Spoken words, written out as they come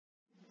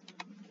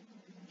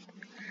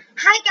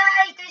Hi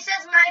guys, this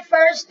is my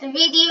first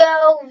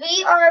video.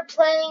 We are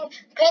playing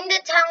Paint the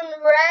Town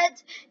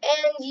Red,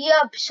 and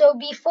yup, so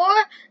before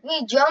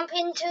we jump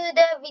into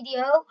the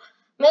video,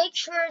 make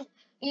sure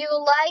you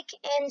like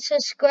and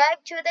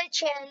subscribe to the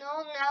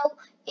channel. Now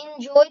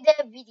enjoy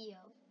the video.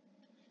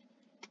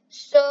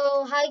 So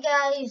hi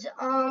guys,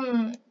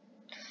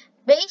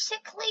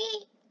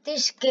 basically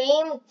this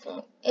game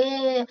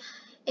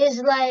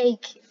is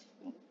like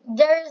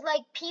there's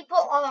like people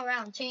all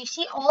around. So you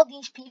see all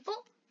these people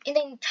in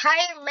the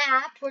entire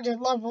map for the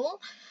level.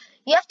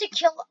 You have to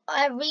kill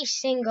every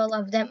single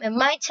of them. It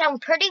might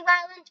sound pretty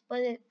violent,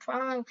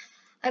 but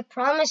I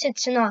promise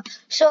it's not.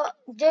 So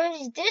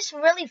there's this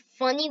really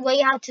funny way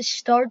how to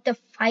start the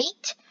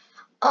fight.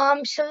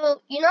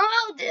 So you know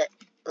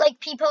how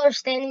people are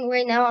standing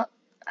right now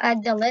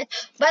at the ledge.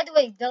 By the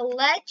way, the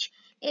ledge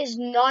is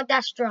not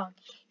that strong.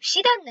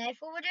 See that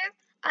knife over there?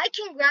 I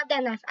can grab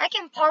that knife. I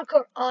can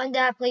parkour on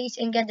that place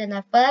and get the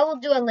knife, but I will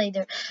do it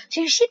later.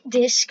 So you see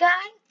this guy?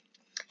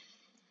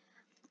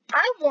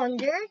 I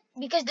wonder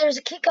because there's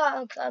a kick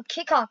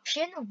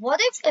option.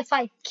 What if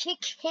I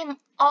kick him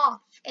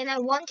off? And I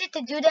wanted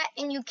to do that,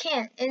 and you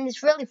can't. And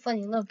it's really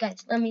funny. Look,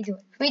 guys, let me do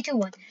it. 3, 2,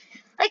 1.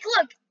 Like,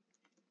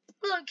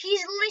 look,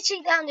 he's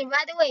literally down there.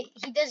 By the way,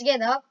 he does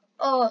get up.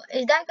 Oh,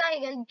 is that guy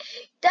again?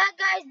 That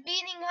guy's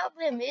beating up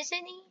him,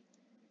 isn't he?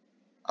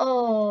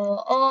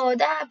 Oh,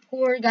 that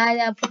poor guy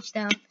that pushed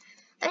down.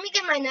 Let me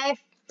get my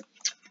knife.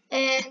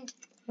 And,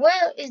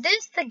 well, is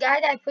this the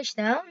guy that I pushed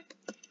down?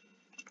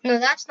 No,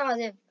 that's not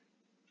him.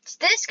 It's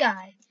this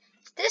guy.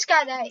 It's this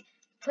guy that I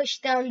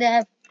pushed down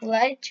that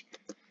ledge.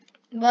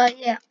 But,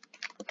 yeah.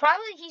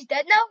 Probably he's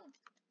dead now.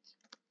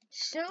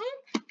 Soon,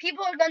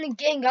 people are going to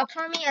gang up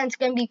on me, and it's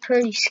going to be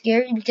pretty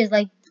scary because,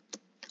 like,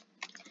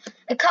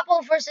 a couple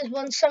versus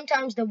one,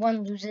 sometimes the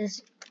one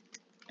loses,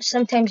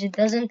 sometimes it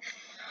doesn't.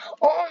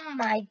 Oh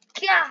my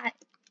god.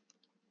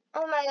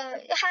 Oh my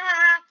god.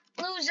 Ha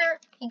loser.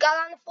 He got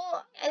on the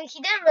floor. And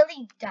he didn't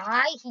really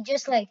die. He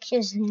just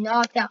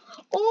knocked out.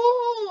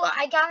 Oh,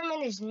 I got him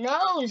in his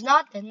nose,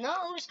 not the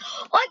nose.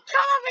 Oh, I cut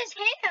off his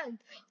hand.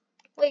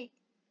 Wait.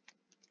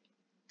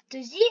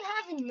 Does he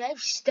have a knife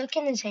stuck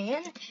in his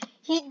hand?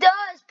 He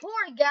does.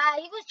 Poor guy.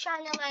 He was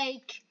trying to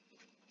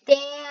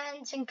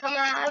dance and come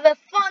out have a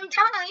fun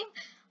time.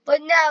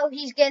 But now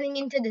he's getting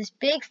into this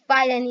big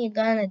fight and he's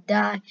gonna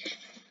die.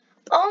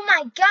 Oh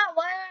my god,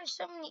 why are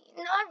so many,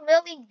 not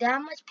really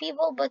that much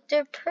people, but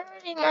they're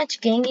pretty much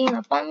ganging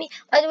up on me.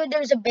 By the way,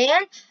 there's a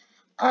band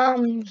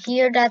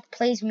here that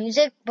plays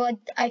music, but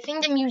I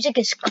think the music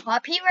is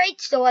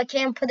copyright, so I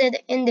can't put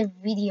it in the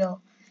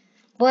video.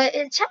 But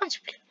it sounds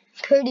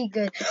pretty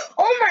good.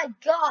 Oh my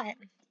god.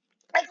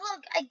 Like,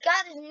 look, I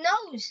got his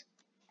nose.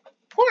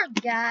 Poor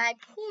guy,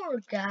 poor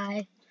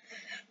guy.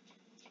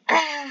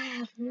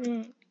 Guys,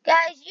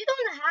 you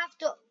don't have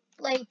to,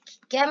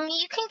 get me.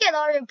 You can get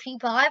other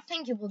people. I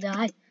think you will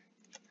die.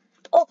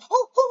 Oh.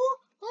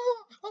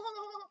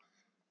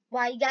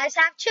 Why you guys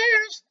have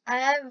chairs? I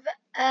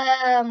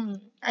have,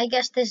 I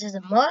guess this is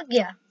a mug.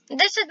 Yeah.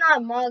 This is not a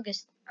mug.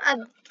 I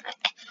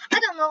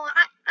don't know.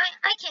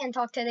 I can't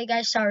talk today,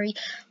 guys. Sorry.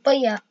 But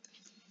yeah.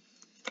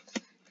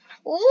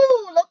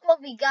 Ooh, look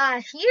what we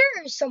got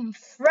here. Some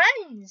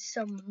friends.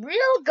 Some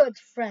real good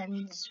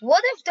friends.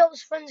 What if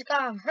those friends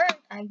got hurt?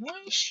 I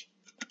wish.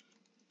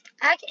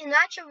 In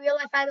actual real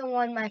life, I don't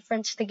want my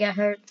friends to get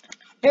hurt.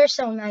 They're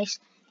so nice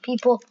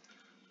people.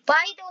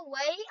 By the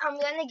way, I'm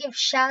gonna give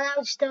shout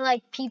outs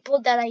to people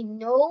that I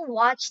know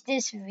watch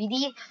this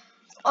video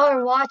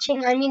or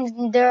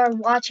they're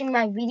watching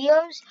my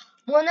videos.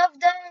 One of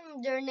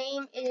them, their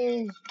name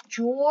is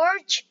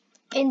George,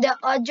 and the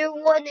other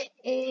one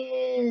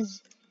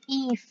is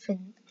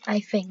Ethan, I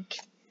think.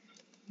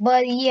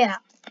 But yeah,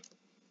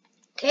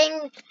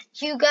 thank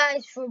you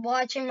guys for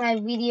watching my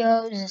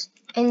videos,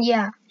 and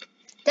yeah.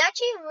 They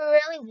actually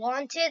really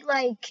wanted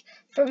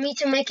for me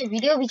to make a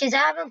video because I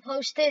haven't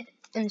posted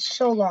in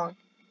so long.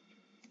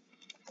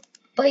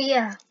 But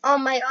yeah,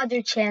 on my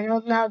other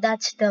channel now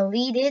that's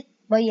deleted.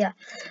 But yeah,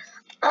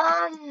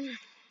 guys,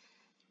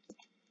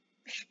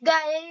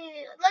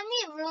 let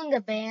me ruin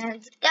the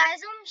band.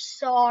 Guys, I'm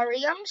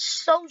sorry. I'm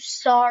so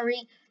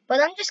sorry.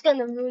 But I'm just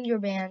gonna ruin your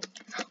band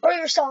or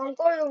your song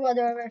or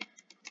whatever.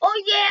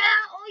 Oh yeah,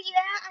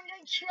 I'm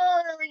gonna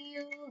kill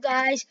you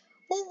guys.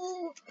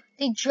 Ooh,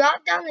 they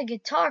dropped down the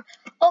guitar.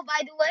 Oh,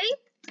 by the way,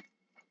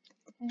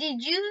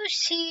 did you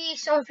see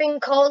something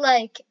called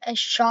a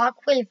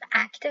shockwave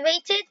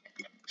activated?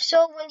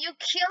 So when you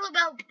kill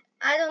about,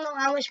 I don't know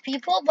how much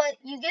people, but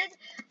you get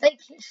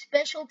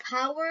special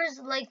powers.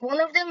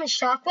 One of them is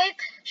shockwave.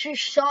 So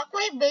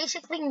shockwave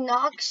basically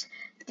knocks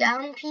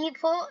down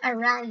people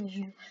around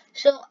you.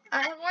 So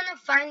I want to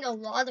find a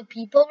lot of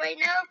people right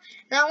now,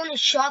 and I want to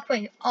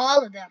shockwave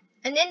all of them.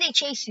 And then they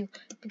chase you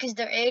because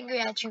they're angry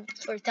at you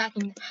for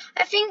attacking them.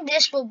 I think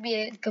this will be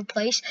a good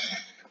place.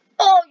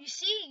 Oh, you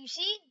see,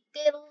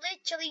 they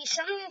literally,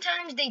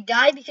 sometimes they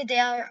die because they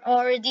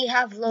already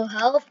have low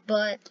health,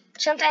 but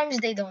sometimes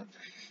they don't.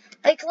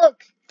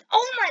 Look,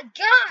 oh my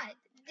god,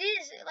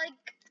 this,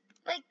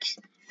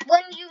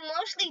 when you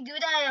mostly do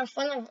that in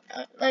front of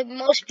like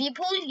most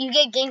people, you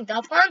get ganged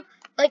up on.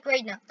 Like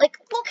right now. Like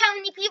look how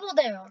many people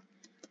there are.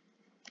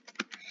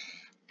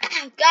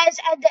 Guys,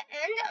 at the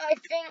end, I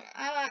think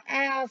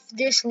of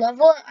this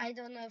level, I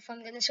don't know if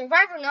I'm gonna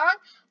survive or not.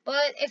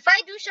 But if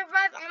I do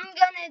survive, I'm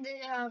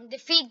gonna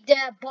defeat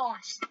the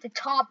boss, the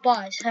top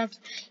boss.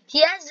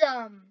 He has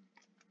I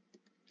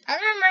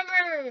don't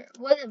remember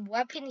what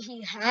weapon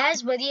he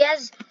has, but he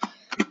has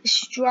a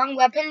strong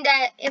weapon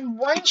that in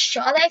one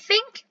shot, I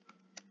think,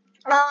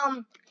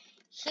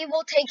 he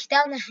will take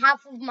down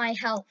half of my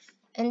health.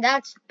 And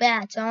that's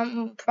bad, so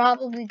I'm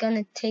probably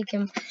gonna take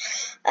him.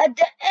 At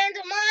the end,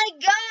 my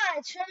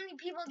God, so many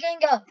people gang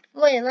up.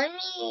 Wait, let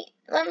me,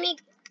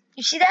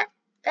 you see that?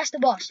 That's the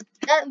boss.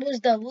 That was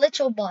the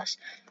literal boss.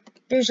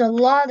 There's a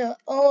lot of,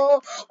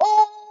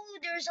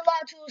 there's a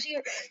lot of tools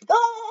here. No,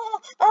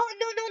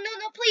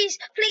 please.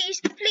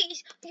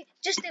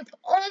 Just dip.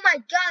 Oh my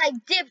God, I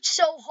dipped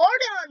so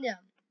hard on them.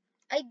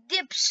 I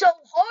dipped so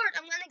hard.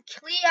 I'm gonna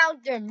clear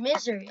out their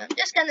misery. I'm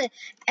just gonna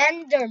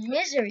end their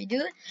misery,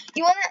 dude.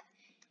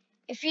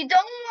 If you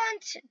don't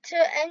want to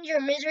end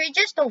your misery,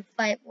 just don't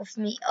fight with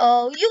me.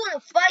 Oh, you wanna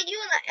fight? You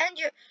wanna end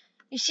your?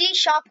 You see,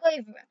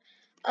 shockwave.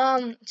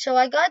 So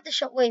I got the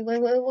shock. Wait,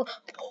 go!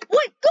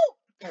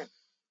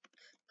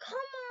 Come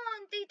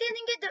on, they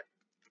didn't get the.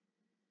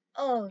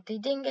 Oh, they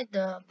didn't get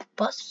the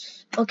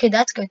bus. Okay,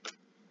 that's good.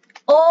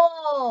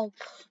 Oh,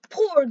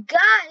 poor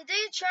guy.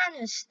 They're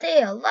trying to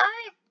stay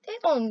alive. They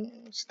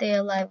don't stay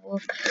alive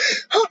with.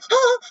 I'm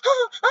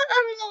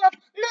low up.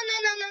 No.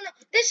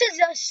 This is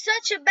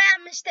such a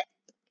bad mistake.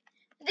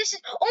 This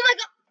is. Oh my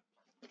God.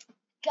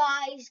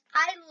 Guys,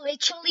 I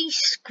literally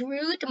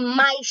screwed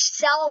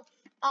myself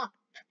up.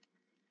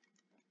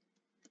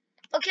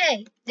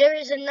 Okay, there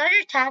is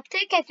another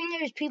tactic. I think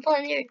there's people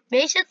in here.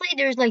 Basically,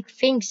 there's like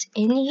things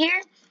in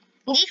here.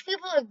 And these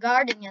people are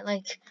guarding it,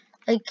 like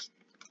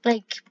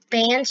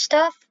band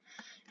stuff.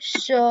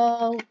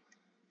 So,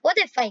 what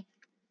if I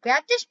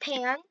grab this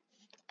pan?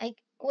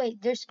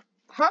 Wait, there's,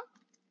 huh?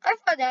 I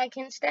thought that I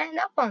can stand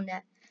up on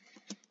that.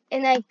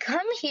 And I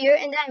come here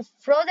and I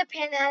throw the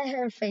pan at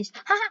her face.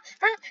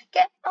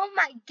 Oh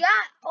my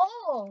God.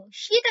 Oh,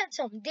 she did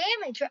some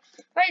damage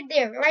right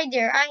there. I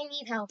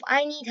need help.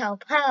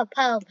 Help.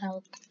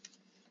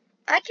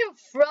 I can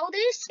throw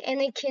this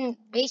and it can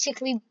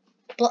basically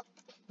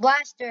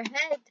blast her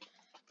head.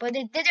 But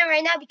it didn't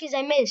right now because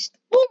I missed.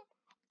 Boom.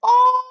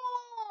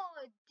 Oh,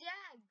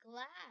 that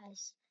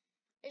glass.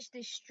 It's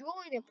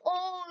destroyed him.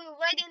 Oh,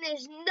 right in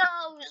his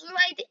nose.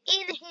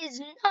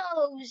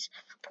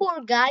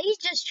 Poor guy. He's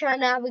just trying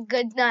to have a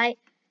good night.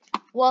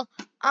 Well,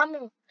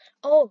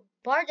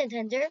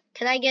 bartender.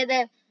 Can I get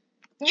a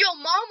yo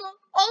mama?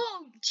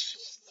 Oh,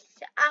 jeez.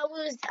 I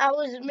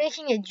was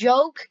making a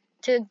joke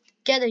to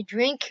get a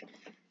drink,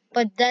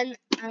 but then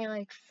I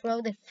like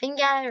throw the thing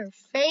at her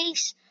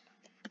face.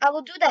 I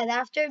will do that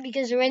after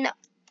because right now.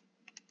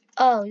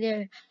 Oh,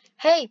 there.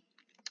 Hey,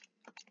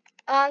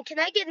 can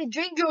I get a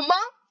drink, your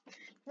mom?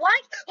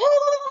 Why?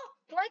 Oh,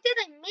 why did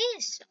I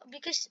miss?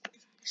 Because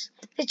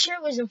the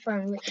chair was in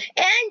front of me.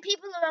 And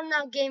people are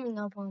now gaming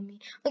up on me.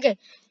 Okay.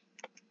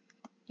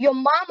 Your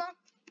mama?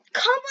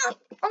 Come on.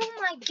 Oh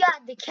my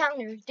God. The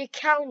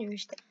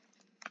counters.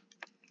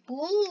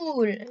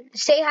 Ooh.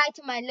 Say hi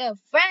to my little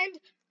friend.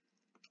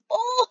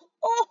 Oh.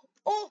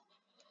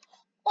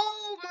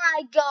 Oh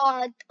my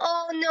God.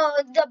 Oh no.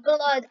 The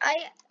blood.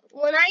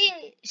 When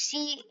I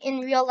see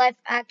in real life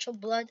actual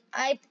blood,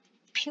 I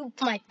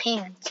puke my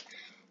pants.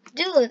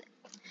 Dude.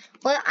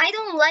 Well, I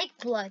don't like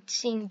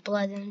seeing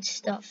blood and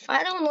stuff.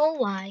 I don't know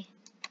why.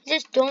 I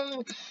just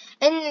don't.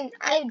 And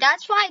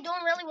that's why I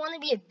don't really want to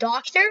be a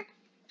doctor.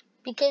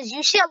 Because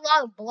you see a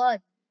lot of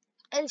blood.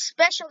 And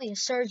especially a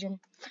surgeon.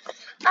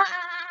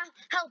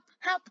 Help.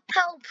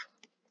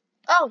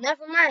 Oh,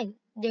 never mind.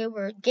 They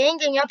were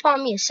ganging up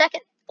on me a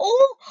second.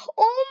 Oh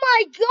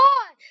my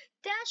God.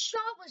 That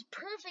shot was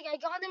perfect. I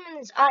got him in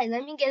his eye.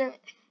 Let me get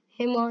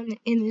him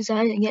in his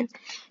eye again.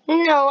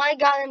 No, I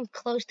got him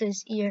close to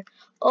his ear.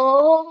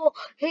 Oh,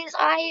 his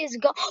eye is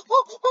gone.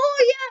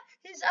 Oh yeah,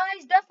 his eye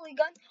is definitely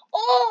gone.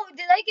 Oh,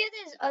 did I get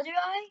his other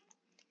eye?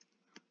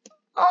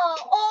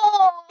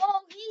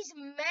 Oh, he's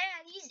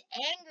mad. He's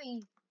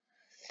angry.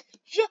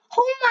 Yeah,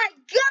 oh my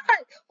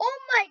God.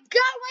 Why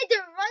they're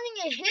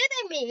running and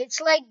hitting me?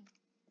 It's like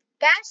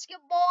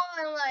basketball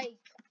and like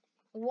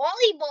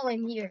volleyball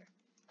in here.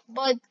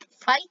 But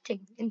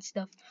fighting and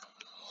stuff.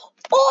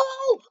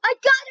 Oh, I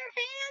got her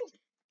hand.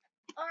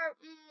 Or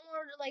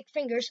more like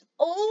fingers.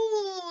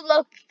 Oh,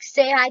 look,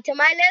 say hi to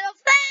my little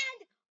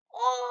friend.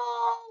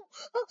 Oh,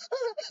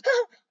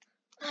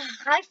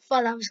 I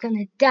thought I was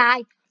gonna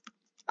die.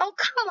 Oh,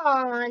 come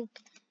on.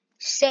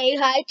 Say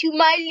hi to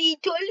my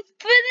little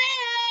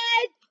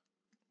friend.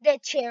 The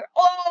chair.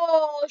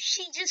 Oh,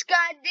 she just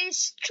got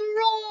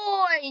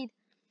destroyed.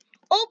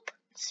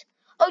 Oops.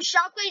 Oh,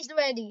 Shockwave's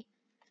ready.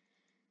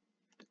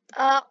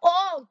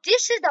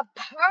 This is the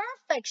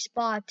perfect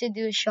spot to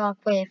do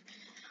Shockwave.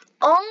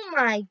 Oh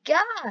my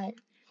God.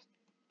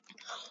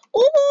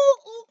 Oh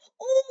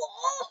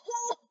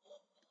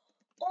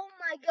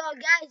my god,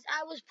 guys,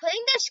 I was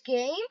playing this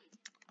game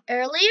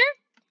earlier,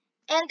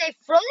 and they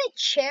throw the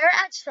chair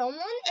at someone,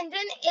 and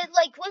then it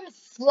like went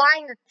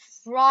flying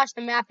across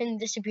the map and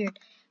disappeared.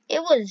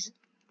 It was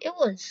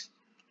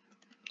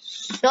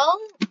so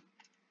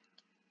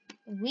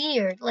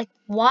weird. Like,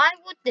 why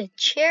would the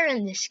chair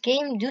in this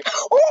game do?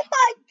 Oh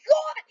my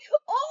god!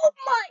 Oh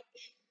my,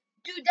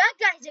 dude, that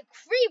guy's a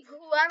creep.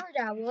 Whoever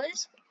that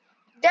was,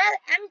 that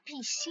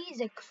NPC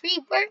is a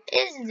creep. Where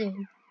is it?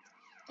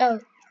 Oh,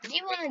 is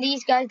he one of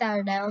these guys that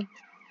are down?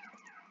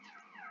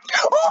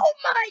 Oh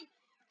my!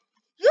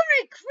 You're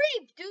a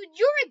creep, dude.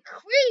 You're a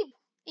creep.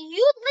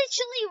 You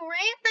literally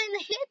ran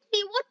and hit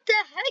me. What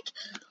the heck?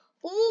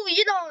 Ooh,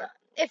 you know,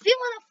 if you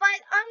want to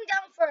fight, I'm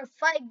down for a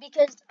fight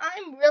because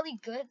I'm really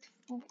good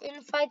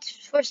in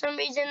fights for some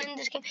reason in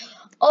this game.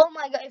 Oh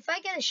my god, if I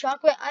get a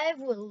shockwave, I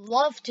would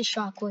love to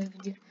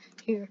shockwave you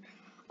here.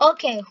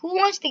 Okay, who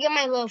wants to get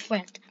my little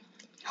friend?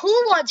 Who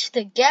wants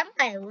to get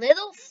my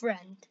little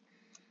friend?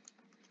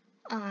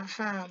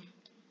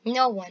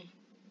 No one.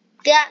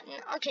 Yeah,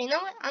 okay, you know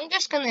what? I'm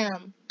just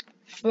gonna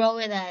throw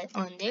it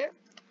on there.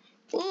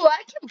 Ooh,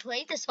 I can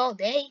play this all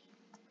day.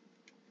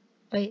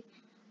 Wait,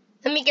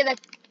 let me get a...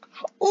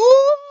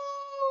 Ooh,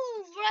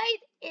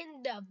 right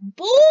in the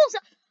bulls.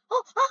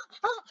 Oh,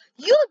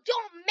 you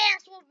don't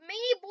mess with me,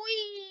 boy.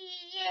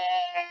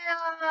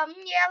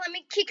 Yeah, let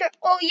me kick her.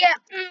 Oh, yeah,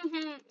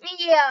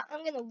 yeah,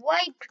 I'm gonna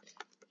wipe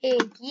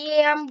it.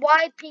 Yeah, I'm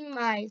wiping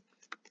my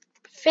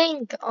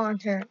thing on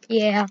her.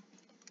 Yeah.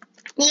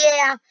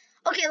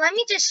 Okay, let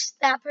me just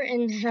stab her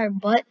in her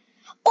butt.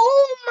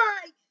 Oh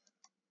my,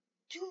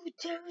 dude,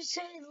 there's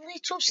a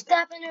little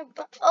stab in her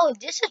butt. Oh,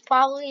 this is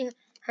probably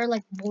her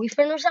like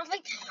boyfriend or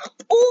something.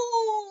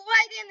 Oh,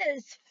 right in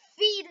his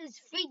feet. His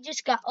feet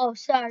just got. Oh,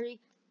 sorry.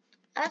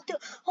 I have to.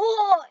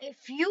 Oh,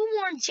 if you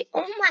want to.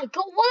 Oh my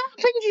god, what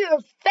happened to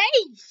your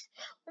face?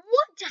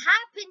 What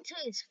happened to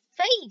his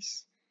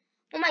face?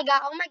 Oh my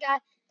god.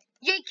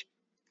 Jake,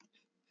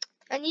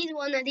 I need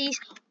one of these.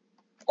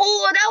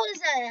 Oh, that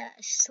was a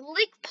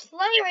slick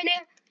play right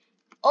there.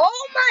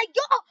 Oh my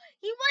god,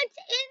 he went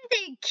in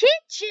the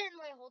kitchen.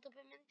 Wait, hold up a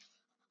minute.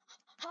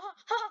 I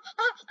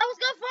was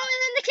gonna throw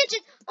it in the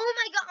kitchen. Oh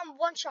my god, I'm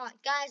one shot.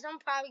 Guys, I'm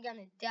probably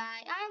gonna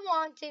die. I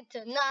wanted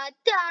to not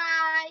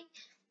die.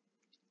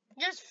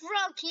 Just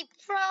keep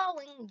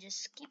throwing,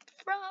 just keep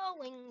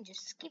throwing,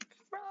 just keep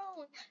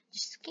throwing,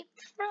 just keep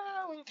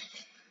throwing.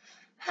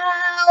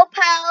 Help,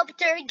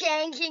 they're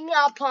ganging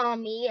up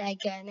on me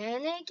again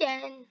and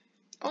again.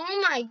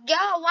 Oh my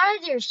god, why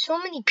are there so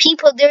many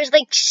people? There's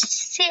like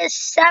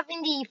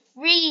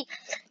 73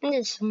 in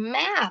this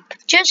map.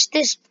 Just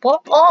this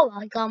ball. Oh,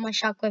 I got my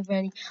shockwave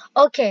ready.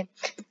 Okay,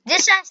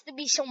 this has to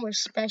be somewhere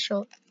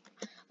special.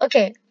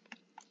 Okay,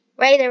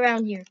 right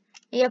around here.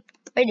 Yep,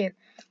 right there.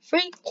 3,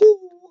 2, 1.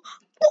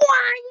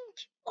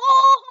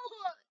 Oh,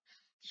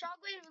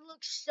 shockwave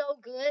looks so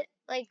good.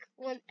 Like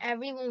when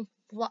everyone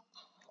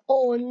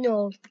oh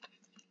no.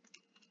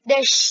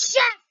 The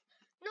chef!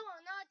 No,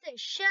 not the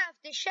chef.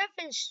 The chef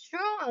is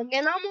strong,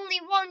 and I'm only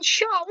one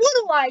shot.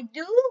 What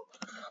do?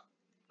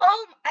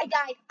 Oh, I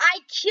died. I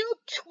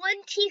killed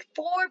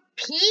 24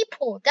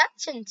 people.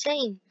 That's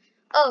insane.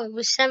 Oh, it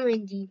was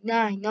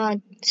 79,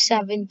 not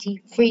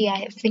 73,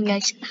 I think I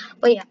said.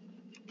 But yeah.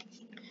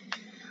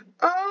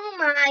 Oh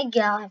my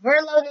god,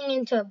 we're loading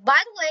into it.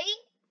 By the way,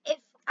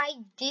 if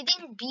I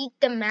didn't beat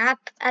the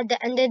map at the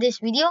end of this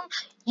video,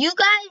 you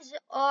guys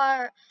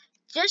are...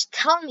 Just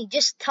tell me in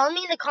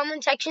the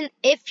comment section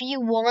if you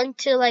want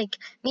to like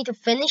me to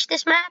finish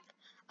this map.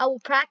 I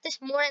will practice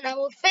more and I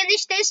will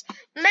finish this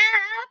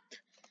map.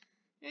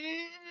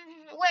 Wait,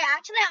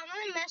 actually, I'm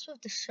gonna mess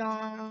with the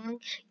song.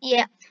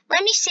 Yeah,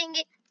 let me sing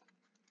it.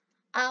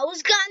 I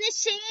was gonna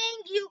sing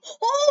you.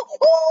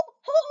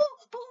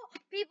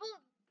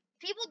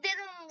 People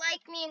didn't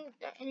like me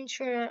in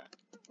intro.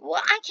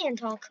 Well, I can't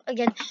talk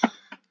again.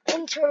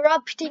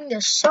 Interrupting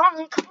the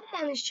song. Come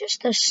on, it's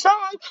just a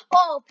song.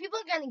 Oh, people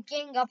are gonna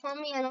gang up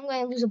on me and I'm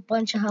gonna lose a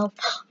bunch of health.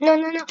 No.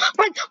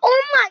 Like,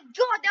 oh my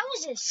god, that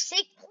was a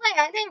sick play.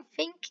 I didn't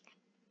think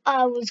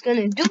I was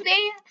gonna do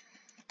that.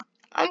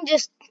 I'm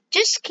just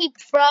keep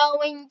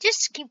throwing.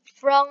 Just keep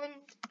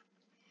throwing.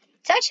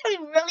 It's actually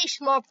a really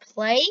small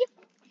play.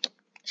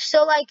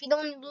 So, like, you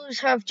don't lose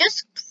health.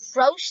 Just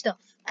throw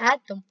stuff at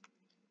them.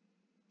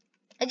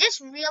 I just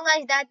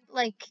realized that,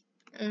 like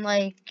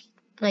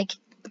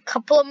a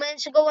couple of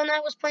minutes ago when I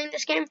was playing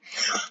this game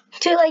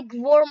to like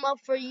warm up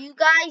for you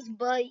guys,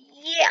 but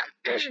yeah.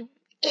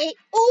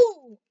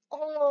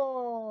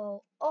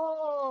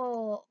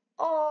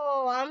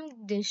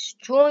 I'm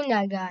destroying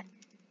that guy.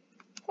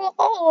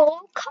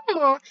 Oh, come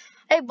on.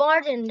 Hey,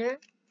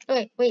 bartender.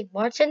 Wait,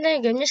 bartender,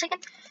 give me a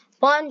second.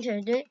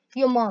 Bartender,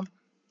 your mom.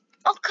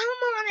 Oh, come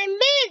on, I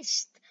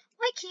missed.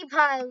 Why keep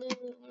I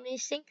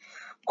missing?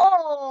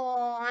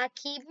 Oh, I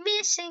keep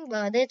missing,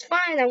 but it's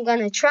fine. I'm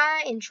gonna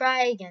try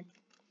again.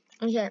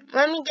 Okay,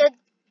 let me get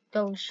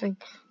those things.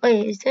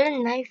 Wait, is there a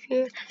knife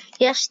here?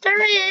 Yes,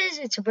 there is.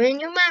 It's a brand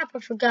new map. I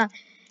forgot.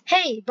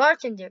 Hey,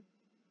 bartender.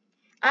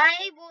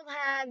 I will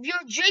have your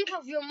drink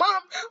of your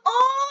mom.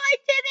 Oh, I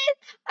did it!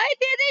 I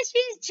did it!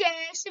 She's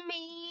chasing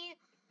me.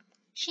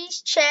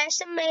 She's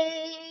chasing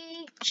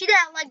me. She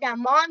didn't like that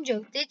mom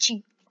joke, did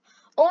she?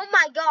 Oh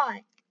my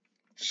god.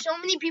 So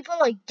many people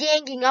are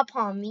ganging up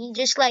on me,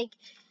 just like,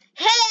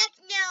 heck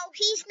no,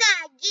 he's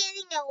not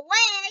getting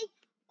away.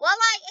 Well,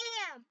 I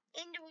am.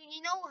 And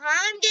you know how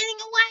I'm getting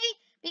away?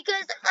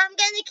 Because I'm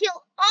gonna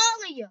kill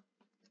all of you.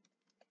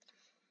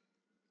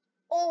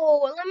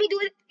 Oh, let me do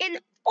it in.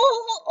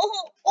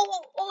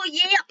 Oh,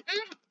 yeah.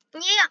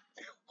 Yeah.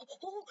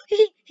 Oh,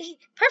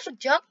 perfect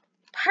jump.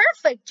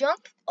 Perfect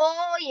jump.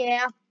 Oh,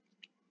 yeah.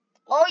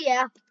 Oh,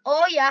 yeah.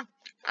 Oh, yeah.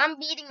 I'm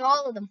beating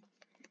all of them.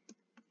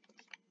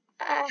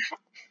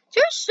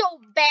 You're so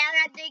bad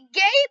at the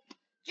game.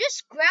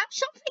 Just grab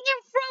something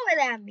and throw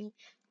it at me.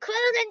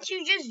 Couldn't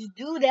you just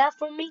do that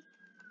for me?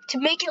 To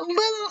make it a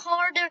little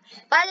harder.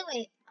 By the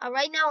way,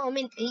 right now I'm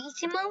in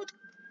easy mode.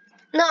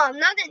 No, I'm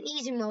not in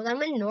easy mode.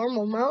 I'm in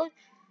normal mode.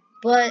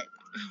 But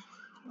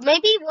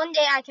maybe one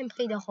day I can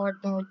play the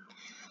hard mode.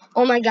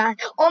 Oh my god.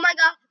 Oh my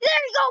god.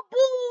 There you go.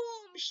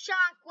 Boom.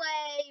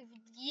 Shockwave.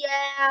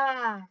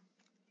 Yeah.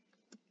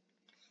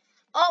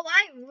 Oh,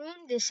 I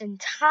ruined this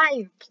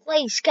entire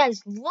place,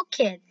 guys. Look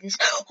at this.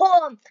 Oh,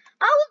 come on.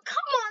 I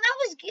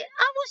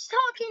was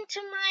talking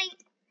to my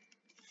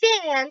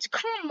fans.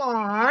 Come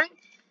on,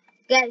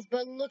 guys.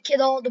 But look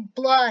at all the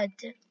blood.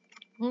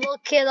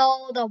 Look at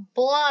all the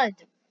blood.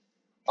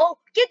 Oh,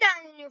 get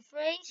down in your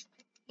face.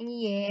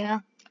 Yeah.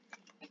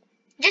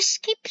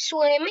 Just keep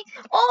swimming.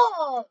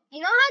 Oh,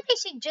 you know how they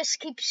say just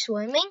keep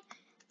swimming?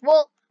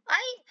 Well, I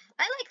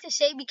like to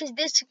say, because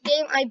this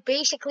game I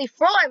basically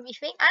throw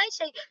everything. I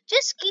say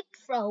just keep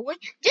throwing.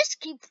 Just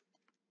keep.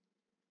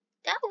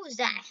 That was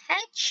a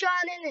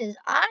headshot in his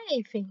eye,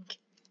 I think.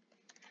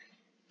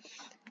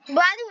 By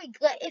the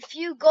way, if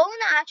you go in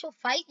an actual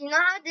fight, you know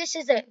how this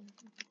is a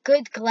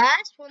good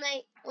glass when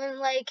I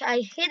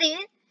hit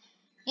it.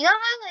 You know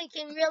how like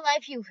in real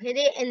life you hit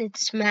it and it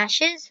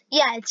smashes?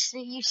 Yeah,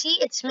 you see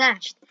it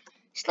smashed.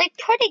 It's like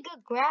pretty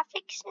good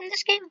graphics in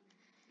this game.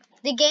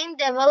 The game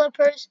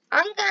developers,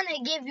 I'm gonna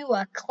give you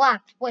a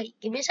clap. Wait,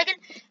 give me a second.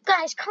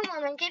 Guys, come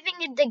on, I'm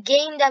giving the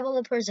game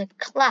developers a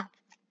clap.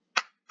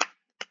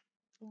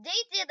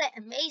 They did an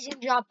amazing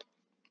job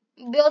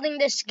building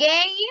this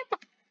game.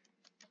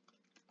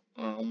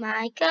 Oh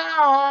my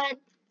god.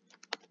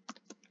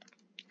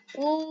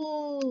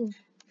 Ooh.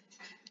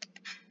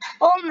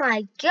 Oh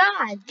my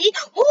god.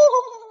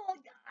 Oh,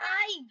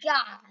 I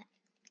got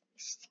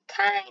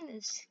kind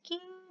of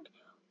scared.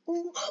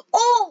 Ooh.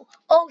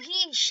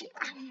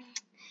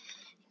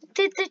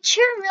 Did the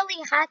chair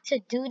really have to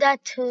do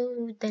that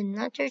to the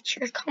another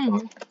chair? Come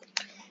on.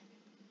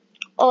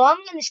 Oh,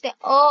 I'm gonna stay.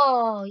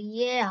 Oh,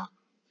 yeah.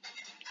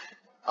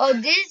 Oh,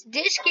 this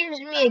gives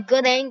me a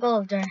good angle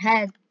of their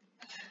head.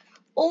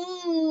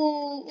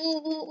 Ooh.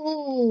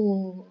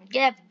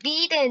 Get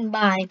beaten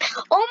by.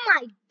 Oh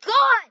my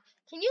god!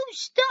 Can you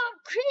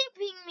stop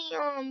creeping me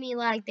on me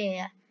like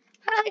that?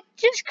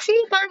 Just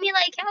creep on me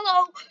like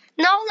hello.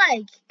 No,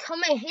 like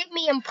come and hit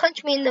me and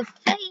punch me in the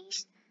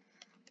face.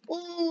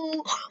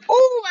 Ooh,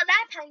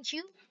 I punch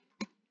you.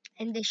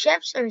 And the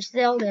chefs are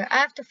still there. I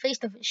have to face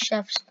the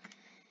chefs.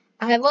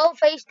 I will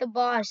face the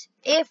boss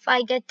if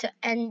I get to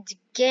end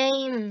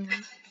game.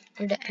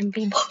 Or the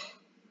MP.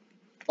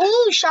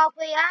 Ooh,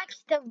 shockwave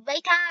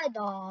activated.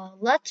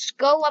 Let's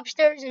go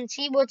upstairs and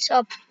see what's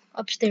up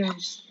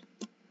upstairs.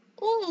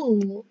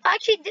 Ooh,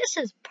 actually this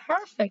is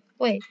perfect.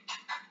 Wait.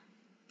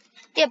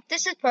 Yep,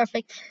 this is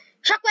perfect.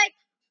 Shockwave.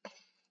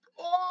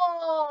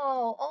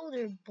 Oh,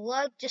 their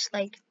blood just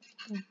like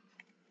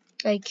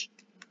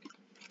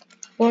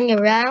going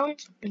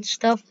around and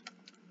stuff.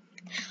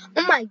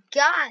 Oh my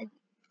god.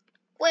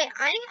 Wait,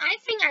 I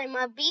think I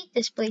might beat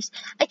this place.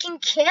 I can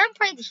camp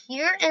right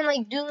here and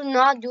like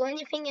not do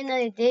anything in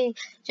the day,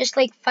 just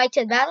like fight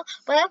a battle.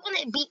 But I want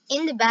to be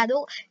in the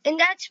battle, and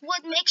that's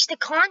what makes the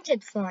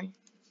content fun.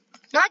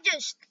 Not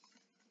just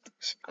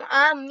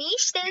me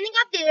standing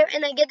up there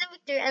and I get the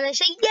victory and I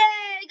say, "Yay,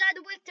 I got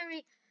the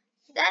victory."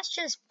 That's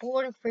just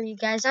boring for you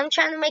guys. I'm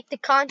trying to make the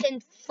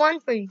content fun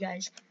for you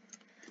guys.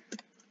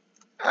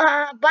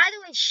 By the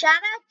way, shout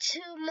out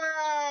to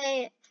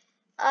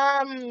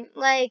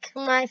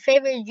my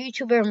favorite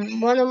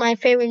YouTuber, one of my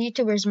favorite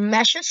YouTubers,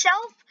 Mesh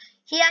Yourself.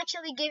 He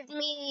actually gave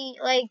me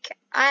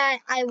I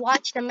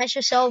watched the Mesh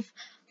Yourself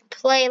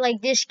play like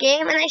this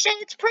game, and I said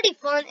it's pretty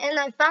fun, and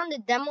I found the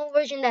demo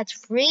version that's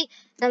free.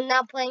 And I'm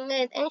now playing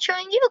it and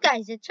showing you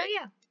guys it. So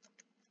yeah.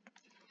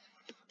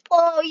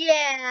 Oh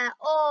yeah.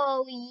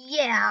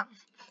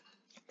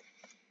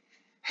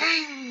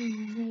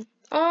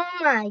 Oh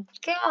my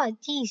god,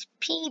 these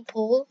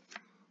people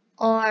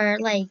are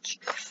like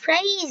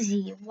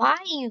crazy. Why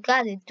you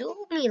gotta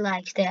do me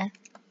like that?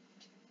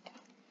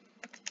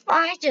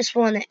 I just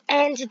want to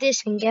end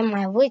this and get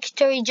my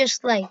victory,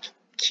 just like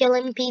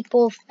killing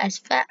people as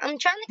fast. I'm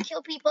trying to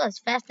kill people as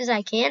fast as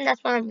I can.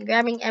 That's why I'm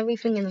grabbing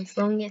everything and I'm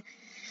throwing it.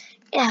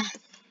 Yeah.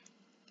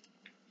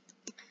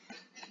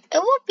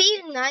 It would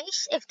be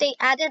nice if they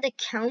added a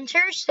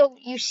counter so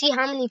you see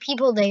how many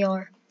people they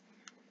are.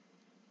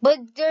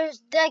 But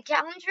the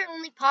counter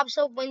only pops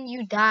up when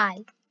you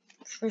die.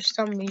 For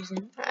some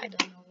reason. I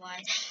don't know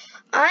why.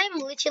 I'm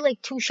literally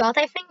like 2 shots,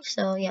 I think.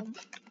 So, yeah.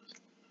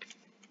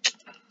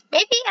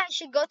 Maybe I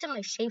should go to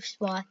my safe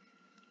spot.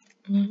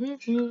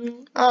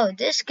 Oh,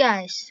 this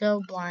guy is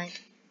so blind.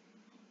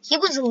 He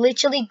was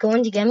literally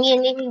going to get me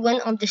and then he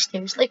went up the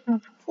stairs. Like,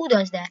 who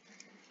does that?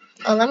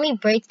 Oh, let me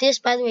break this.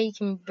 By the way, you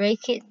can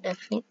break it.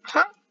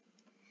 Huh?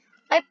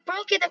 I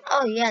broke it.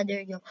 Oh, yeah,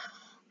 there you go.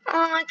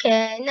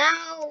 Okay,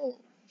 now...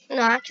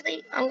 No,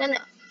 actually, I'm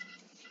gonna...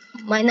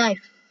 My knife.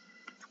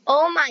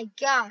 Oh, my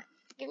God.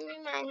 Give me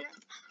my knife.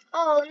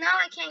 Oh, now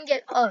I can't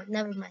get... Oh,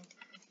 never mind.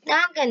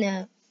 Now I'm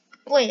gonna...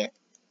 Wait,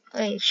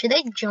 should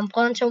I jump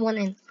on someone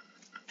and...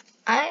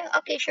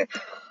 Okay, sure.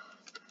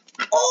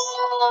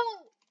 Oh!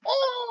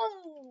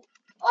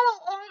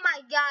 Oh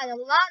my God, a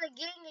lot of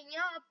ganging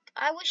up.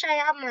 I wish I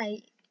had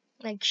my,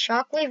 like,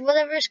 shockwave,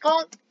 whatever it's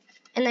called,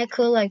 and I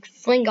could, like,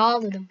 fling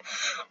all of them.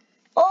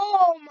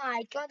 Oh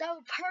my God, that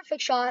was a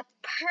perfect shot.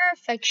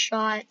 Perfect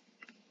shot.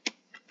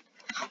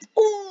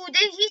 Oh,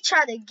 did he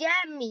try to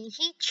get me?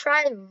 He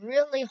tried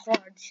really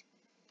hard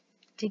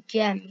to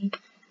get me.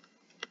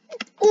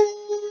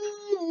 Ooh.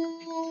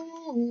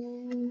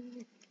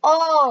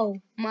 Oh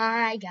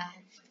my God.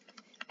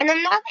 And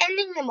I'm not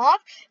ending them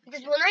off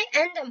because when I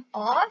end them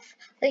off,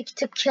 like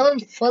to kill them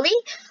fully,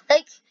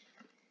 like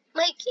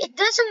it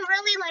doesn't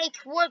really like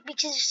work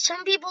because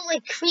some people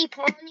like creep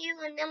on you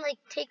and then like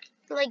take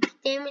like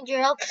damage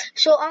your health.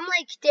 So I'm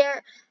like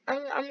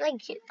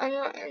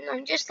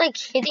I'm just like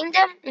hitting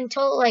them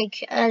until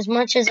like as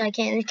much as I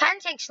can. It kind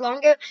of takes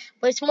longer,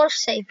 but it's more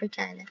safer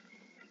kind of.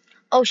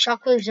 Oh,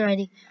 shockwave's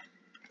already.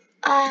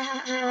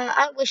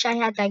 I wish I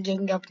had that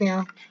gang up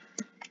now.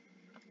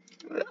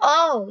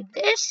 Oh,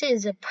 this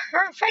is a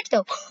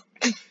perfecto.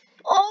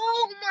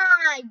 Oh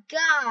my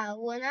God,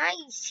 when I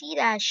see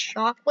that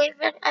shockwave,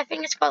 I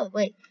think it's called,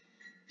 wait,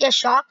 yeah,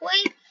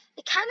 shockwave,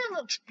 it kind of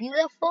looks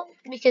beautiful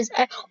because,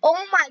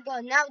 oh my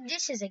God, now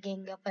this is a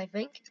gang up, I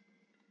think.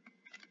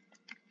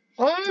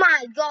 Oh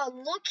my God,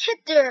 look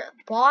at their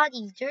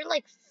bodies, they're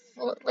like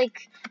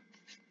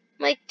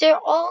they're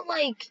all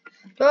like,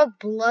 they're all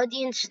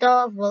bloody and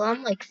stuff, well,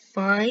 I'm like,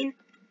 fine.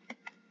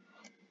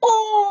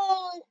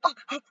 Oh,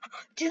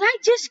 did I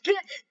just get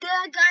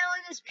that guy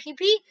on his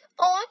pee-pee?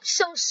 Oh, I'm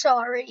so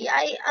sorry.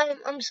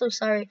 I'm so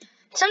sorry.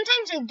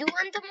 Sometimes I do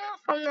end them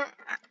off.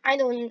 I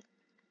don't.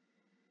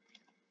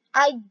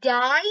 I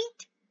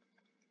died.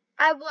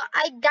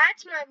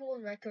 That's my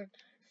world record.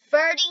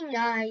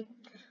 39.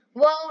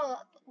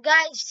 Well,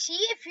 guys, see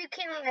if you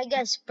can, I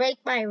guess, break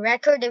my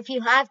record if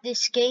you have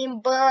this game.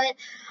 But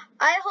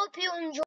I hope you enjoy.